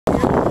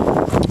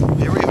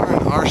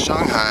our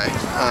Shanghai.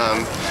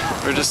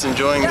 We're just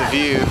enjoying the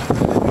view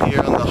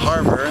here on the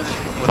harbor,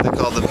 what they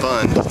call the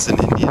Bund. It's an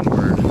Indian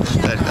word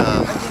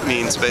that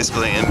means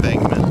basically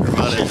embankment or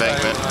mud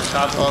embankment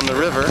on the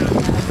river.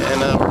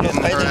 And we're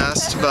getting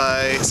harassed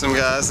by some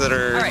guys that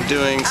are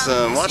doing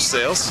some watch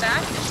sales.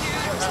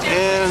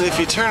 And if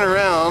you turn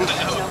around,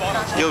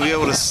 you'll be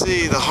able to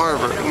see the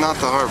harbor, not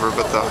the harbor,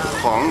 but the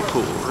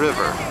Huangpu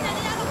River.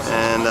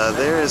 And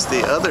there is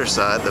the other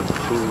side, the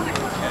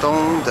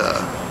Pudong de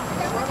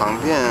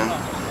Pangbian.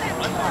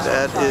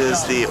 That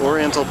is the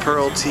Oriental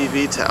Pearl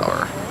TV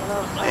Tower.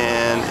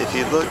 And if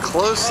you look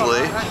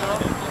closely,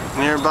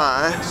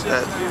 nearby,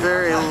 that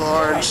very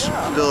large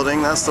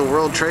building, that's the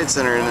World Trade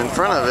Center, and in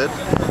front of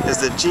it is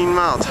the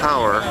Jinmao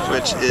Tower,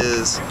 which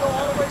is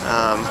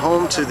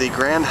home to the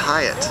Grand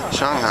Hyatt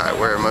Shanghai,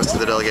 where most of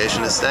the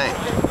delegation is staying.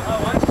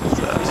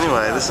 So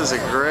anyway, this is a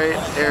great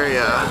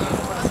area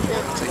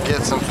to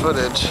get some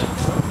footage.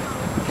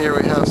 Here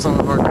we have some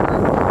of our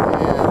group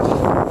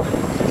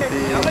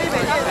and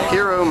the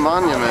hero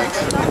monument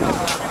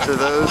to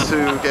those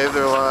who gave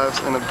their lives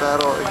in a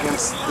battle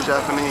against the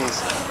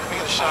Japanese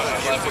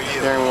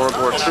during World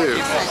War II.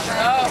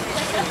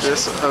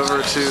 This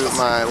over to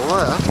my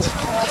left,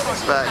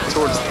 back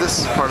towards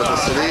this part of the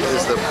city,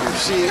 is the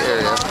Puxi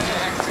area.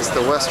 It's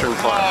the western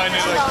part.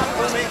 So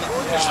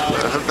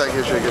I hope that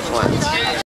gives you a good glance.